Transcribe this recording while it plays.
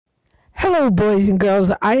Hello, boys and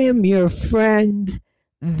girls. I am your friend,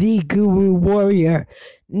 the Guru Warrior.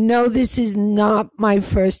 No, this is not my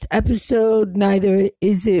first episode, neither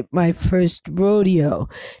is it my first rodeo.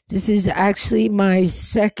 This is actually my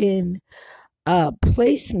second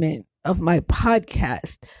placement of my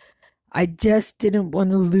podcast. I just didn't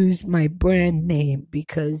want to lose my brand name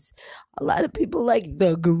because a lot of people like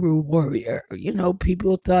the Guru Warrior.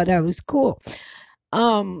 People thought I was cool.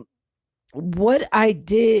 What I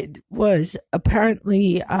did was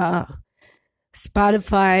apparently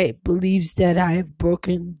Spotify believes that I have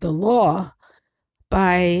broken the law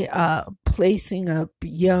by placing up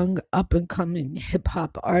young up and coming hip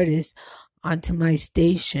hop artists onto my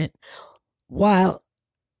station. While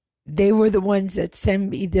they were the ones that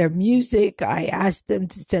send me their music, I asked them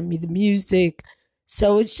to send me the music.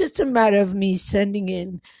 So it's just a matter of me sending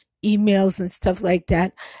in emails and stuff like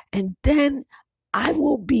that. And then I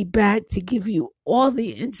will be back to give you all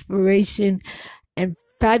the inspiration and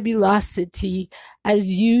fabulosity as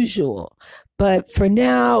usual. But for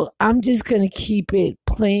now, I'm just going to keep it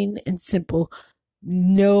plain and simple.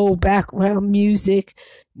 No background music,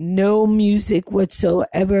 no music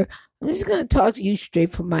whatsoever. I'm just going to talk to you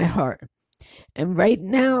straight from my heart. And right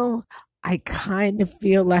now, I kind of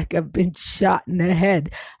feel like I've been shot in the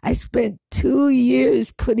head. I spent 2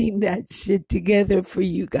 years putting that shit together for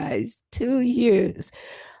you guys. 2 years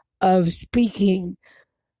of speaking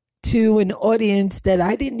to an audience that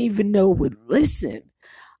I didn't even know would listen.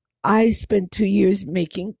 I spent 2 years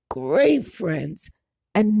making great friends,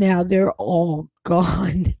 and now they're all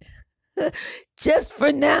gone. Just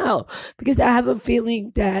for now, because I have a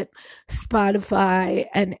feeling that Spotify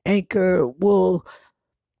and Anchor will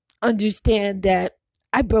understand that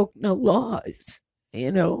I broke no laws,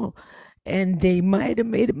 and they might have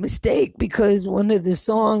made a mistake because one of the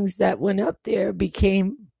songs that went up there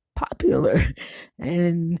became popular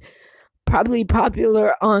and probably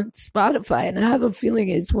popular on Spotify. And I have a feeling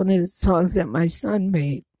it's one of the songs that my son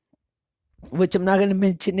made, which I'm not going to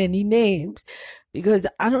mention any names because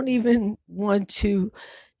I don't even want to,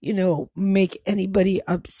 make anybody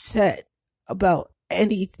upset about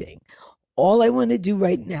anything. All I want to do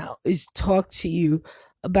right now is talk to you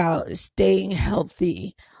about staying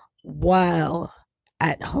healthy while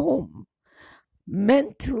at home,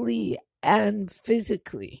 mentally and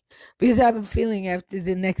physically. Because I have a feeling after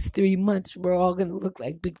the next 3 months, we're all going to look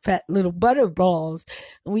like big fat little butterballs.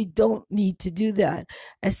 And we don't need to do that,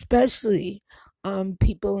 especially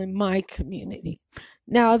people in my community.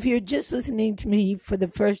 Now, if you're just listening to me for the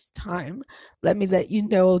first time, let me let you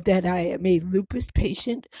know that I am a lupus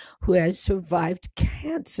patient who has survived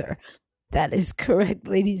cancer. That is correct,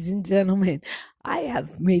 ladies and gentlemen. I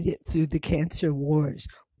have made it through the cancer wars.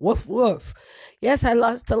 Woof, woof. Yes, I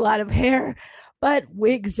lost a lot of hair, but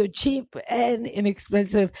wigs are cheap and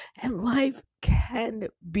inexpensive, and life can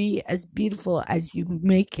be as beautiful as you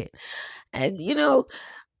make it. And,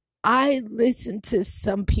 I listen to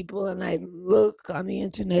some people and I look on the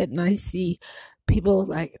internet and I see people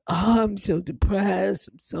like, oh, I'm so depressed.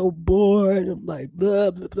 I'm so bored. I'm like,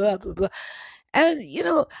 blah, blah, blah, blah, blah. And,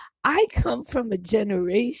 I come from a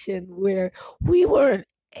generation where we weren't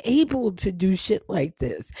able to do shit like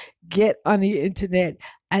this, get on the internet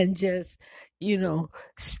and just,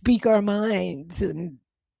 speak our minds and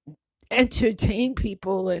entertain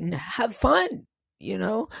people and have fun.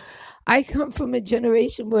 I come from a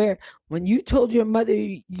generation where when you told your mother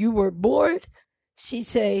you were bored, she'd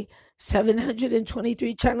say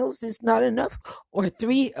 723 channels is not enough, or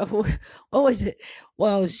three, what was it?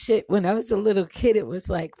 Well, shit, when I was a little kid, it was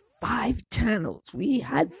like 5 channels. We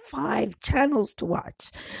had 5 channels to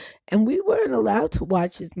watch, and we weren't allowed to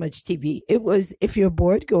watch as much TV. It was, if you're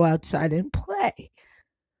bored, go outside and play.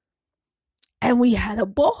 And we had a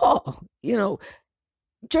ball,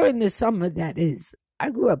 during the summer, that is.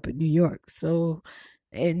 I grew up in New York, so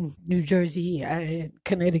in New Jersey and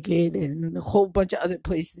Connecticut and a whole bunch of other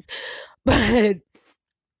places. But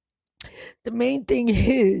the main thing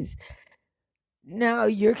is now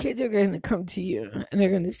your kids are going to come to you and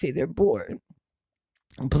they're going to say they're bored.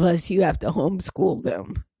 Plus, you have to homeschool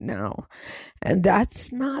them now. And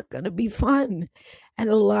that's not going to be fun. And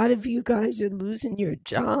a lot of you guys are losing your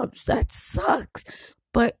jobs. That sucks.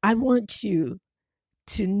 But I want you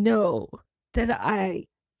to know that I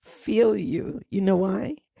feel you. You know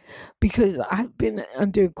why? Because I've been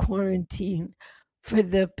under quarantine for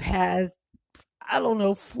the past,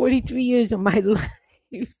 43 years of my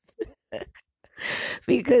life.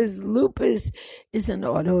 Because lupus is an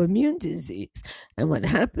autoimmune disease. And what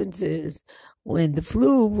happens is when the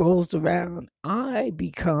flu rolls around, I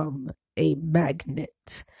become a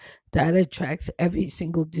magnet that attracts every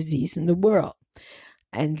single disease in the world.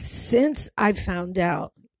 And since I found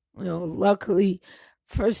out, luckily,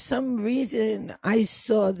 for some reason, I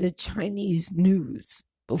saw the Chinese news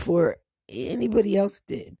before anybody else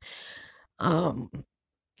did, um,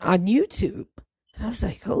 on YouTube. And I was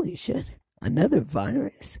like, holy shit, another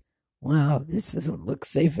virus? Wow, this doesn't look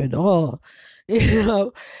safe at all. You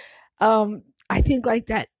know, I think like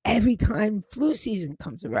that every time flu season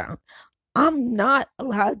comes around. I'm not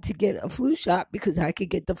allowed to get a flu shot because I could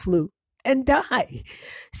get the flu and die.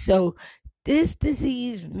 So this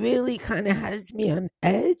disease really kind of has me on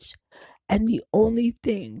edge. And the only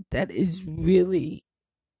thing that is really,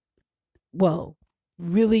 well,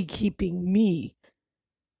 really keeping me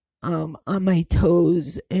on my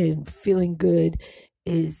toes and feeling good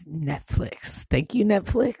is Netflix. Thank you,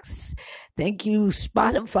 Netflix. Thank you,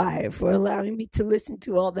 Spotify, for allowing me to listen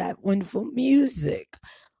to all that wonderful music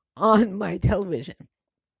on my television.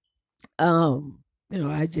 Um,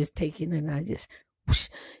 I just take it and I just, whoosh,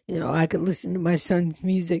 I could listen to my son's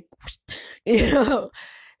music, whoosh, you know.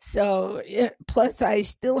 So, yeah, plus I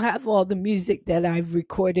still have all the music that I've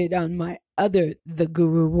recorded on my other The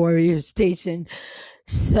Guru Warrior station.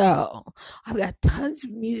 So, I've got tons of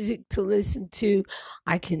music to listen to.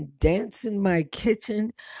 I can dance in my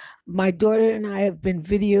kitchen. My daughter and I have been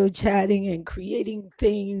video chatting and creating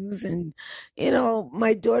things. And,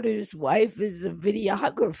 my daughter's wife is a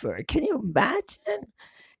videographer. Can you imagine?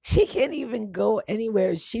 She can't even go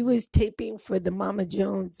anywhere. She was taping for the Mama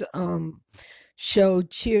Jones show,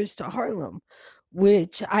 Cheers to Harlem,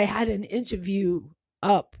 which I had an interview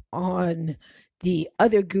up on the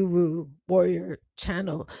other Guru Warrior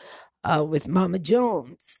channel with Mama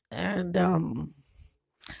Jones. And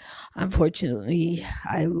unfortunately,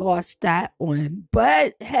 I lost that one.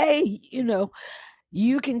 But hey,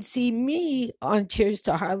 you can see me on Cheers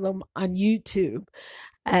to Harlem on YouTube.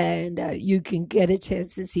 And you can get a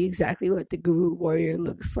chance to see exactly what the Guru Warrior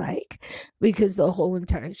looks like because the whole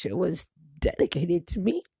entire show was dedicated to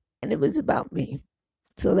me and it was about me.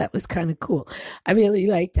 So that was kind of cool. I really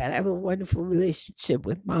like that. I have a wonderful relationship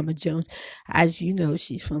with Mama Jones. As you know,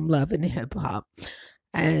 she's from Love and Hip Hop.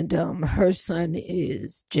 And her son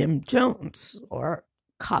is Jim Jones or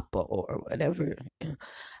Kappa or whatever.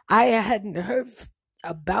 I hadn't heard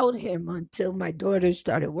about him until my daughter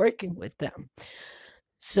started working with them.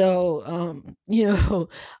 So,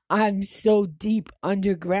 I'm so deep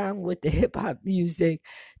underground with the hip hop music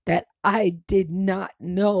that I did not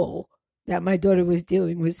know that my daughter was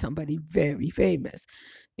dealing with somebody very famous.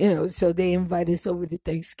 So they invite us over to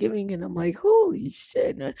Thanksgiving, and I'm like, holy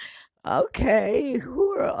shit. Okay,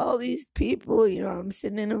 who are all these people? I'm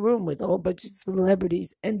sitting in a room with a whole bunch of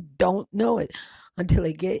celebrities and don't know it until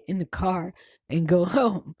I get in the car and go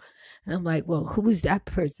home. And I'm like, well, who is that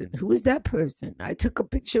person? Who is that person? I took a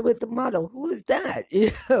picture with the model. Who is that?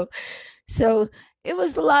 So it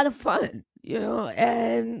was a lot of fun,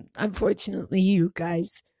 and unfortunately, you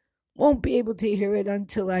guys won't be able to hear it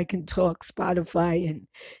until I can talk Spotify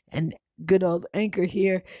and good old Anchor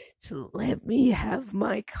here to let me have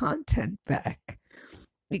my content back.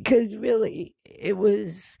 Because really, it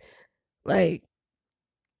was like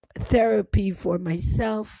therapy for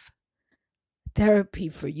myself, therapy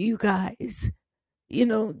for you guys,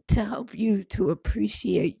 to help you to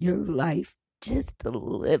appreciate your life just a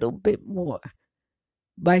little bit more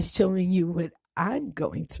by showing you what I'm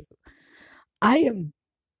going through. I am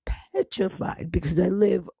petrified because I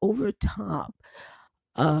live over top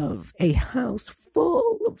of a house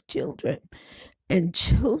full of children. And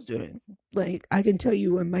children, like I can tell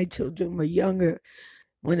you when my children were younger,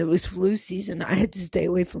 when it was flu season, I had to stay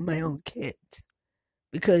away from my own kids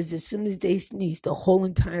because as soon as they sneezed, the whole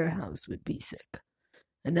entire house would be sick.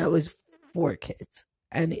 And that was 4 kids.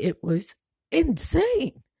 And it was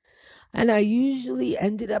insane. And I usually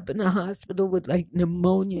ended up in the hospital with like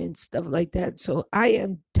pneumonia and stuff like that. So I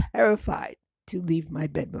am terrified to leave my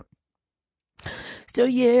bedroom. So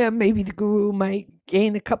yeah, maybe the guru might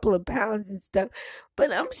gain a couple of pounds and stuff.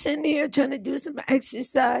 But I'm sitting here trying to do some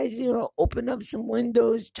exercise, open up some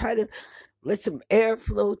windows, try to let some air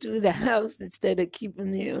flow through the house instead of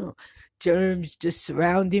keeping, germs just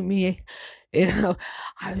surrounding me. I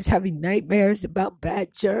was having nightmares about bad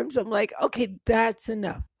germs. I'm like, okay, that's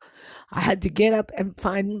enough. I had to get up and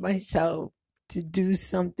find myself to do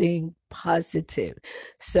something positive.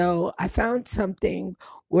 So I found something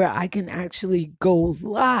where I can actually go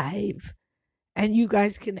live and you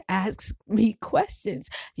guys can ask me questions.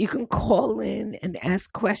 You can call in and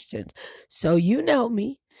ask questions. So you know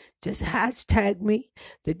me, just hashtag me,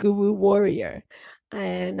 the Guru Warrior.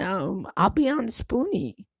 And I'll be on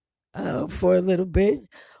Spoonie for a little bit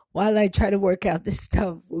while I try to work out this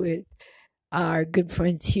stuff with our good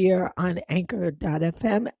friends here on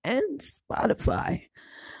Anchor.fm and Spotify.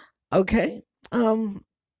 Okay.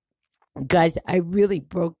 Guys, I really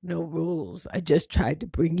broke no rules. I just tried to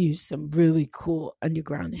bring you some really cool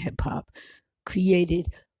underground hip hop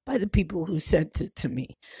created by the people who sent it to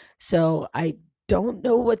me. So I don't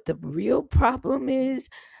know what the real problem is.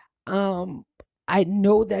 Um, I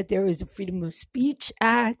know that there is a Freedom of Speech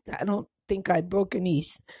Act. I don't think I broke any,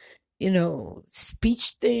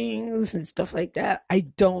 speech things and stuff like that. I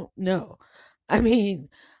don't know. I mean,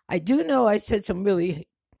 I do know I said some really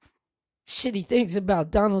shitty things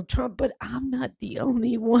about Donald Trump, but I'm not the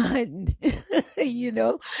only one. you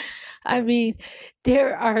know, I mean,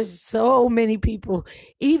 there are so many people,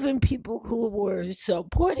 even people who were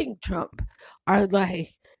supporting Trump, are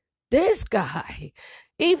like, this guy,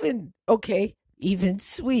 even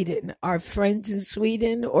Sweden, our friends in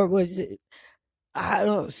Sweden, or was it, I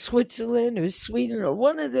don't know, Switzerland or Sweden or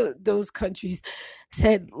one of those countries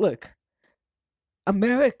said, look,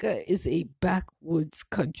 America is a backwoods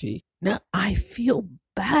country. Now, I feel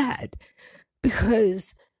bad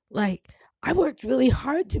because, like, I worked really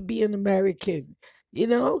hard to be an American,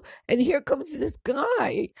 and here comes this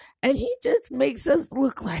guy, and he just makes us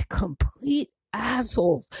look like complete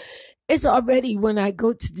assholes. It's already when I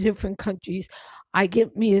go to different countries, I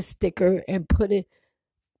get me a sticker and put it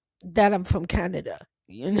that I'm from Canada,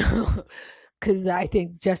 because I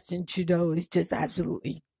think Justin Trudeau is just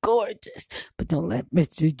absolutely gorgeous. But don't let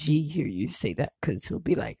Mr. G hear you say that, because he'll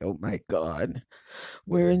be like, oh my God,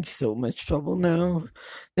 we're in so much trouble now.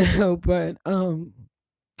 but oh,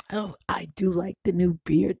 I do like the new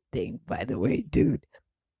beard thing, by the way, dude.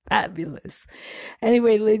 Fabulous.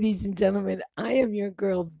 Anyway, ladies and gentlemen, I am your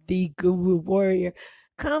girl, the Guru Warrior.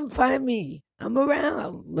 Come find me. I'm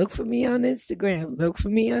around. Look for me on Instagram. Look for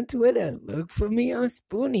me on Twitter. Look for me on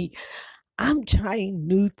Spoonie. I'm trying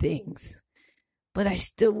new things, but I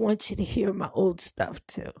still want you to hear my old stuff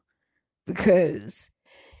too. Because,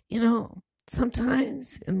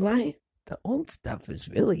 sometimes in life, the old stuff is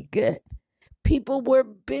really good. People were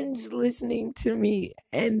binge listening to me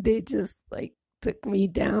and they just took me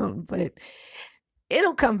down, but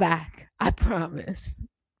it'll come back. I promise.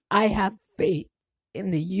 I have faith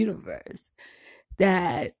in the universe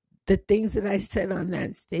that the things that I said on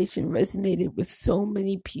that station resonated with so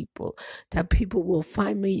many people that people will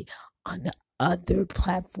find me on other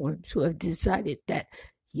platforms who have decided that,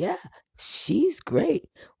 yeah, she's great.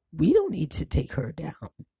 We don't need to take her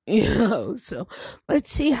down. So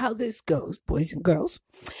let's see how this goes, boys and girls.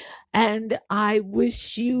 And I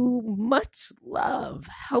wish you much love,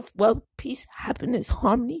 health, wealth, peace, happiness,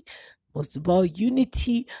 harmony, most of all,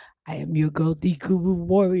 unity. I am your girl, the Guru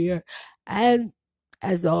Warrior. And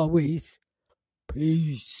as always,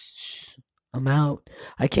 peace. I'm out.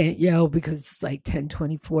 I can't yell because it's like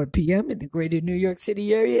 10:24 p.m. in the greater New York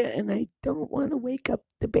City area, and I don't want to wake up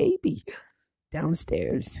the baby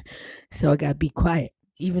downstairs. So I got to be quiet,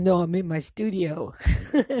 even though I'm in my studio.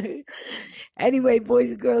 Anyway,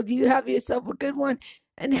 boys and girls, you have yourself a good one.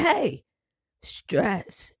 And hey,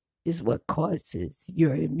 stress is what causes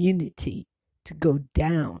your immunity to go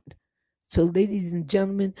down. So, ladies and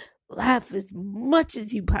gentlemen, laugh as much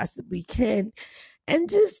as you possibly can and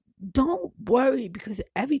just don't worry, because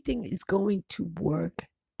everything is going to work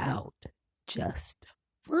out just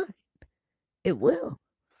fine. It will.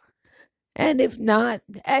 And if not,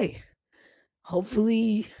 hey,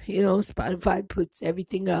 hopefully, Spotify puts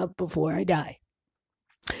everything up before I die.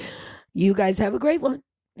 You guys have a great one.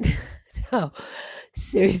 No,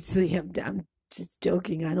 seriously, I'm just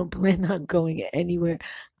joking. I don't plan on going anywhere.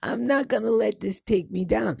 I'm not going to let this take me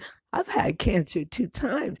down. I've had cancer 2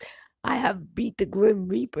 times. I have beat the Grim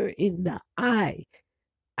Reaper in the eye.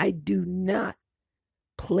 I do not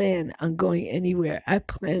plan on going anywhere. I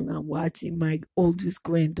plan on watching my oldest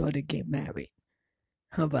granddaughter get married.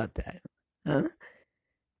 How about that? Huh?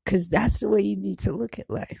 Because that's the way you need to look at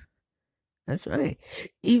life. That's right.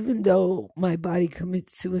 Even though my body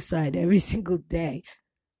commits suicide every single day,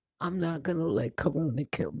 I'm not going to let Corona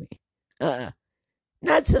kill me.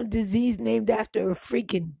 Not some disease named after a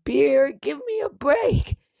freaking beer. Give me a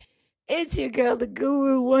break. It's your girl, the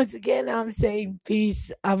Guru. Once again, I'm saying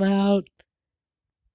peace. I'm out.